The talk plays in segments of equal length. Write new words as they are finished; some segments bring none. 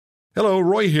Hello,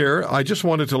 Roy here. I just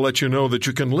wanted to let you know that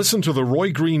you can listen to The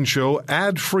Roy Green Show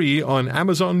ad-free on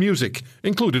Amazon Music,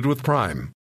 included with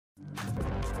Prime.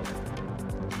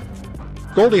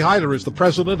 Goldie Hyder is the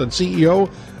president and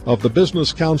CEO of the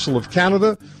Business Council of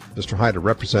Canada. Mr. Hyder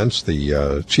represents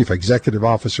the chief executive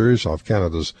officers of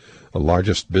Canada's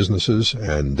largest businesses,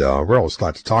 and we're always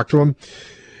glad to talk to him.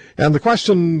 And the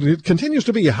question continues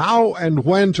to be how and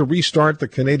when to restart the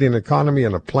Canadian economy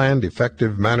in a planned,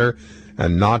 effective manner,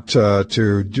 and not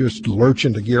to just lurch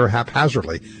into gear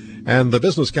haphazardly. And the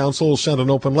Business Council sent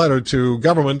an open letter to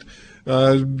government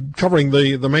covering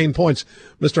the main points.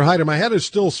 Mr. Hyder, my head is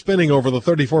still spinning over the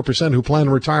 34% who plan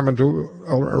retirement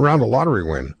around a lottery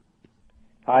win.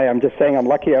 Hi, I'm just saying I'm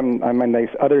lucky I'm in the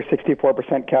other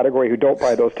 64% category who don't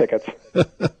buy those tickets.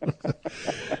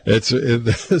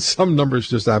 Some numbers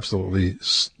just absolutely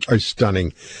are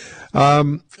stunning.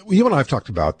 You and I have talked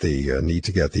about the need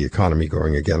to get the economy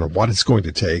going again, and what it's going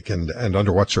to take, and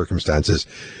under what circumstances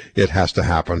it has to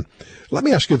happen. Let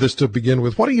me ask you this to begin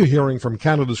with. What are you hearing from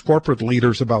Canada's corporate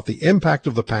leaders about the impact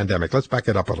of the pandemic? Let's back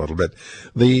it up a little bit.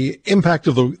 The impact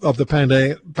of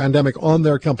the pandemic on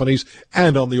their companies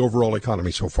and on the overall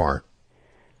economy so far.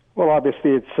 Well,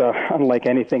 obviously, it's unlike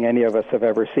anything any of us have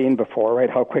ever seen before, right?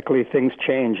 How quickly things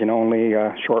change. And only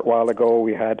a short while ago,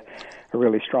 we had a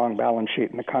really strong balance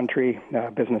sheet in the country.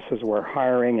 Businesses were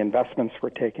hiring, investments were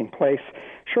taking place.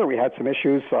 Sure, we had some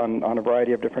issues on a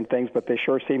variety of different things, but they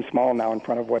sure seem small now in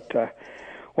front of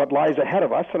what lies ahead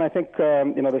of us. And I think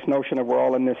this notion of we're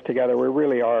all in this together, we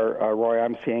really are, Roy.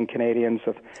 I'm seeing Canadians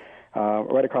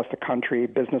right across the country,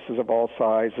 businesses of all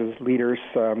sizes, leaders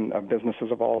of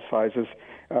businesses of all sizes,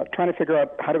 trying to figure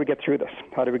out how do we get through this?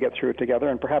 How do we get through it together?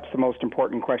 And perhaps the most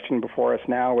important question before us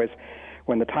now is,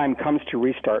 when the time comes to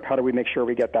restart, how do we make sure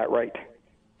we get that right?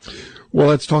 Well,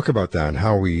 let's talk about that,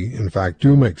 how we, in fact,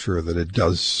 do make sure that it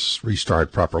does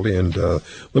restart properly. And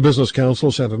the Business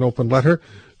Council sent an open letter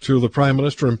to the Prime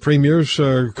Minister and Premiers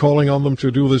calling on them to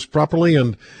do this properly.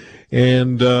 And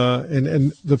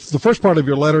the first part of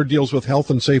your letter deals with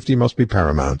health and safety must be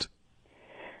paramount.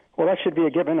 Well, that should be a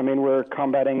given. I mean, we're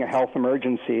combating a health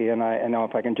emergency, and I know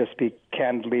if I can just speak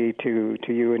candidly to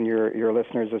you and your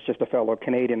listeners as just a fellow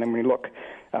Canadian, and we look,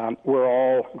 we're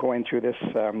all going through this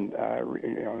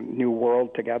new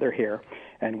world together here,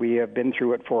 and we have been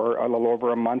through it for a little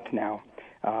over a month now.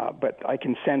 But I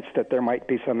can sense that there might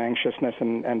be some anxiousness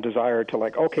and desire to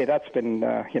okay, that's been,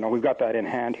 we've got that in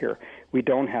hand here. We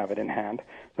don't have it in hand.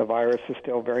 The virus is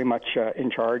still very much in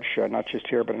charge, not just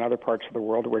here, but in other parts of the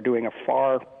world. We're doing a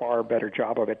far, far better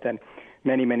job of it than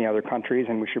many, many other countries,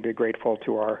 and we should be grateful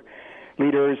to our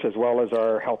leaders as well as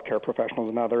our healthcare professionals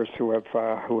and others who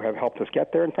have helped us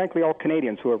get there, and frankly, all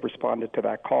Canadians who have responded to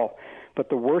that call. But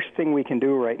the worst thing we can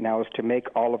do right now is to make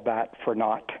all of that for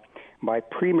naught by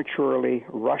prematurely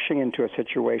rushing into a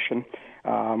situation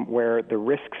where the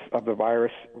risks of the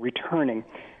virus returning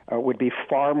would be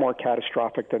far more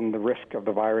catastrophic than the risk of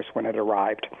the virus when it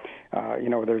arrived.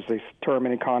 There's this term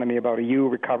in economy about a U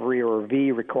recovery or a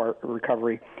V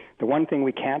recovery. The one thing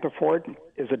we can't afford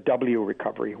is a W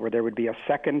recovery, where there would be a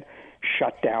second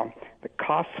shutdown. The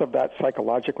costs of that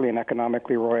psychologically and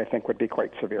economically, Roy, I think would be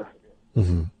quite severe.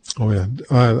 Mm-hmm. Oh,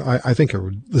 yeah. I think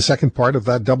the second part of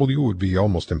that W would be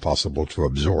almost impossible to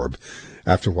absorb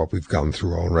after what we've gone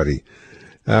through already.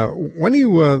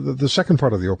 The second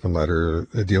part of the open letter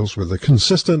deals with a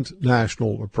consistent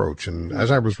national approach. And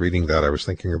as I was reading that, I was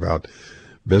thinking about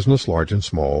business, large and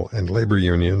small, and labor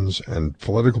unions and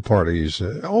political parties,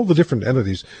 all the different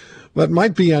entities that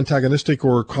might be antagonistic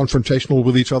or confrontational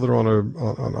with each other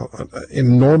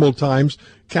in normal times.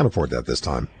 Can't afford that this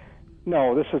time.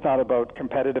 No, this is not about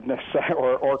competitiveness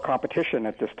or competition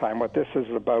at this time. What this is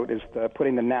about is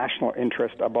putting the national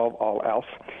interest above all else.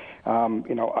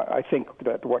 I think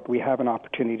that what we have an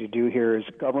opportunity to do here is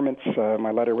governments,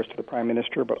 my letter was to the Prime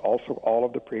Minister, but also all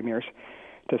of the premiers,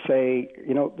 to say,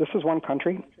 this is one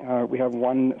country. We have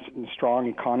one strong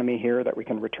economy here that we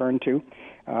can return to,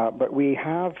 but we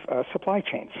have supply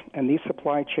chains, and these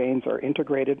supply chains are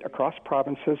integrated across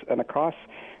provinces and across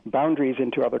boundaries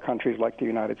into other countries like the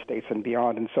United States and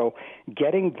beyond. And so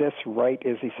getting this right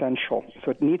is essential. So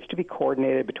it needs to be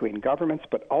coordinated between governments,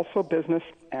 but also business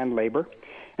and labor.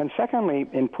 And secondly,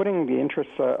 in putting the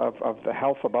interests of the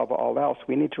health above all else,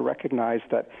 we need to recognize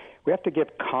that we have to give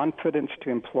confidence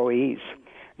to employees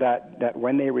that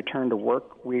when they return to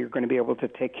work, we're going to be able to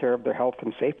take care of their health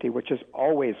and safety, which is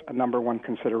always a number one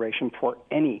consideration for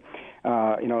any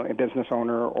a business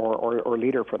owner or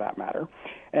leader for that matter.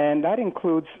 And that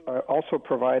includes also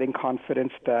providing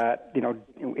confidence that,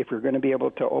 if you're going to be able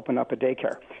to open up a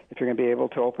daycare, if you're going to be able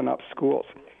to open up schools,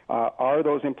 Are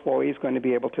those employees going to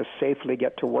be able to safely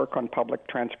get to work on public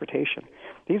transportation?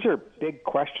 These are big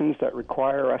questions that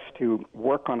require us to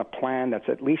work on a plan that's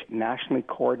at least nationally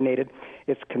coordinated.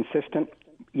 It's consistent.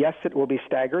 Yes, it will be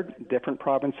staggered. Different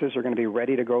provinces are going to be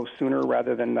ready to go sooner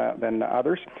rather than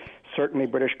others. Certainly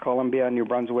British Columbia, New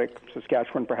Brunswick,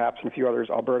 Saskatchewan perhaps, and a few others,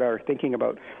 Alberta, are thinking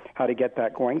about how to get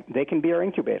that going. They can be our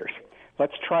incubators.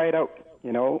 Let's try it out,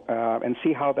 and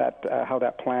see how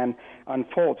that plan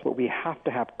unfolds. But we have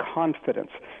to have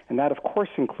confidence, and that, of course,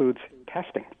 includes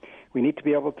testing. We need to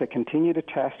be able to continue to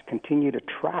test, continue to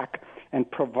track, and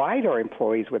provide our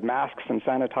employees with masks and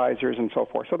sanitizers and so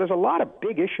forth. So there's a lot of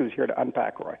big issues here to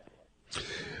unpack, Roy.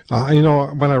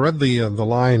 When I read the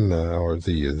line or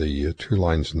the two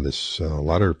lines in this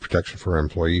letter, protection for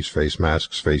employees, face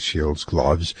masks, face shields,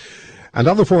 gloves, and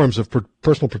other forms of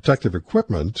personal protective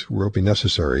equipment will be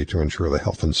necessary to ensure the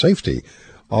health and safety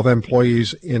of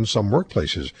employees in some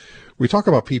workplaces. We talk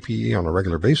about PPE on a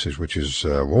regular basis, which is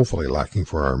woefully lacking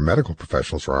for our medical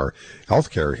professionals, for our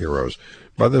healthcare heroes.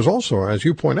 But there's also, as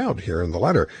you point out here in the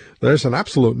letter, there's an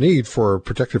absolute need for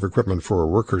protective equipment for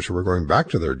workers who are going back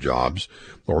to their jobs,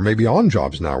 or maybe on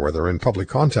jobs now where they're in public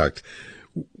contact.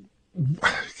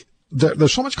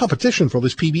 There's so much competition for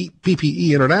this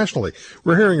PPE internationally.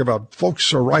 We're hearing about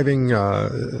folks arriving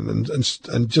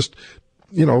and just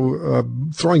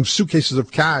throwing suitcases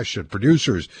of cash at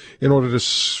producers in order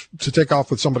to take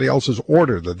off with somebody else's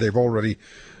order that they've already,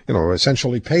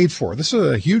 essentially paid for. This is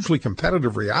a hugely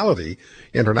competitive reality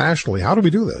internationally. How do we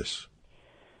do this?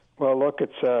 Well, look,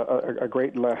 it's a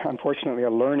great, unfortunately, a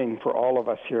learning for all of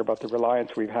us here about the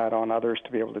reliance we've had on others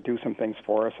to be able to do some things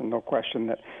for us. And no question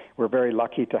that we're very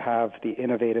lucky to have the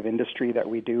innovative industry that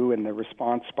we do, and the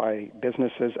response by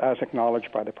businesses, as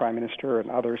acknowledged by the Prime Minister and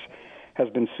others, has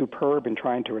been superb in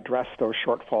trying to address those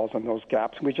shortfalls and those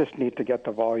gaps. We just need to get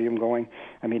the volume going.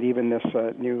 I mean, even this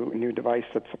new device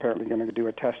that's apparently going to do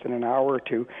a test in an hour or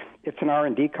two, it's an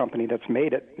R&D company that's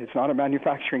made it. It's not a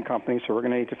manufacturing company, so we're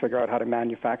going to need to figure out how to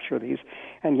manufacture these.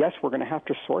 And yes, we're going to have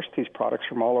to source these products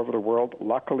from all over the world.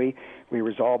 Luckily, we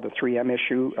resolved the 3M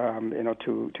issue,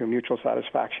 to mutual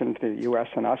satisfaction to the U.S.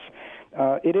 and us.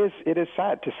 It is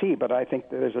sad to see, but I think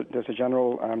there's a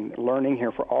general learning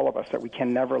here for all of us that we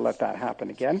can never let that happen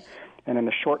again. And in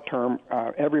the short term,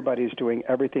 everybody's doing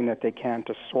everything that they can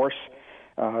to source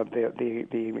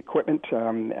the equipment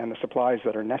and the supplies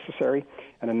that are necessary.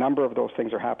 And a number of those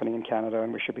things are happening in Canada,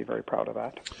 and we should be very proud of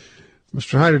that.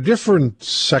 Mr. Hyder, different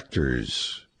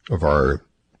sectors of our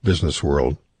business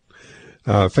world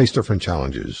face different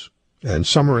challenges, and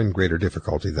some are in greater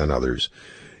difficulty than others.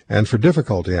 And for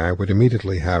difficulty, I would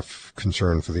immediately have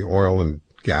concern for the oil and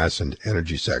gas and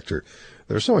energy sector.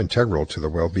 They're so integral to the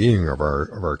well-being of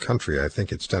our country. I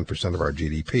think it's 10% of our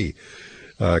GDP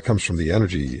comes from the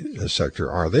energy sector.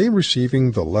 Are they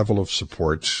receiving the level of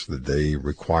support that they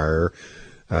require?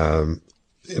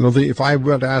 If I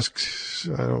would ask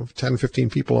 10, 15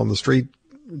 people on the street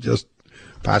just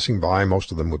passing by,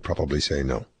 most of them would probably say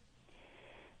no.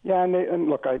 Yeah, and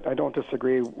look, I don't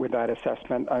disagree with that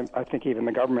assessment. I think even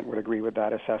the government would agree with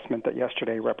that assessment, that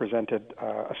yesterday represented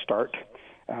a start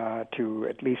to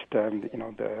at least the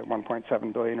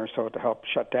 $1.7 billion or so to help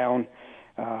shut down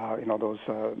those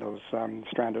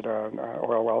stranded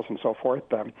oil wells and so forth.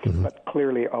 But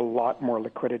clearly, a lot more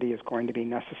liquidity is going to be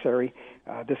necessary.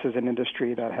 This is an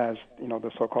industry that has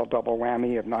the so-called double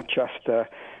whammy of not just the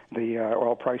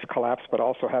oil price collapse, but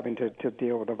also having to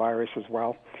deal with the virus as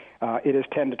well. It is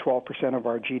 10 to 12% of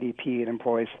our GDP and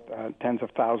employs tens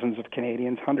of thousands of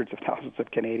Canadians, hundreds of thousands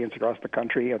of Canadians across the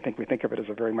country. I think we think of it as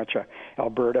a very much a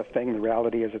Alberta thing. The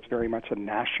reality is it's very much a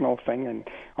national thing. In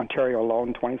Ontario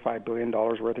alone, $25 billion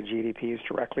worth of GDP is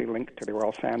directly linked to the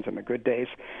oil sands in the good days.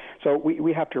 So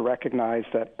we have to recognize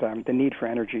that the need for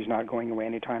energy is not going away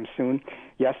anytime soon.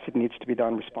 Yes, it needs to be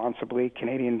done responsibly.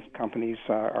 Canadian companies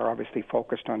are obviously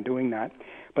focused on doing that.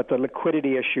 But the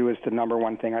liquidity issue is the number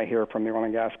one thing I hear from the oil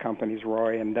and gas companies,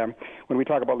 Roy. And when we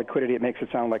talk about liquidity, it makes it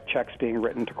sound like checks being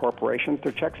written to corporations.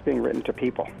 They're checks being written to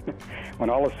people. When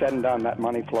all is said and done, that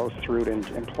money flows through to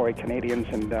employ Canadians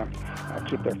and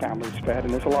keep their families fed.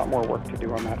 And there's a lot more work to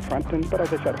do on that front. But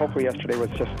as I said, hopefully yesterday was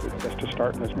just a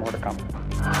start, and there's more to come.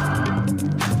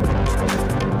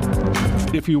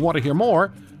 If you want to hear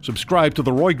more, subscribe to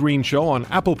The Roy Green Show on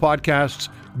Apple Podcasts,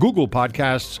 Google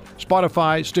Podcasts,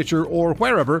 Spotify, Stitcher, or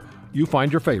wherever you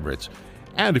find your favorites.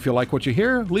 And if you like what you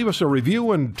hear, leave us a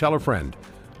review and tell a friend.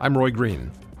 I'm Roy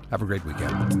Green. Have a great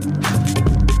weekend.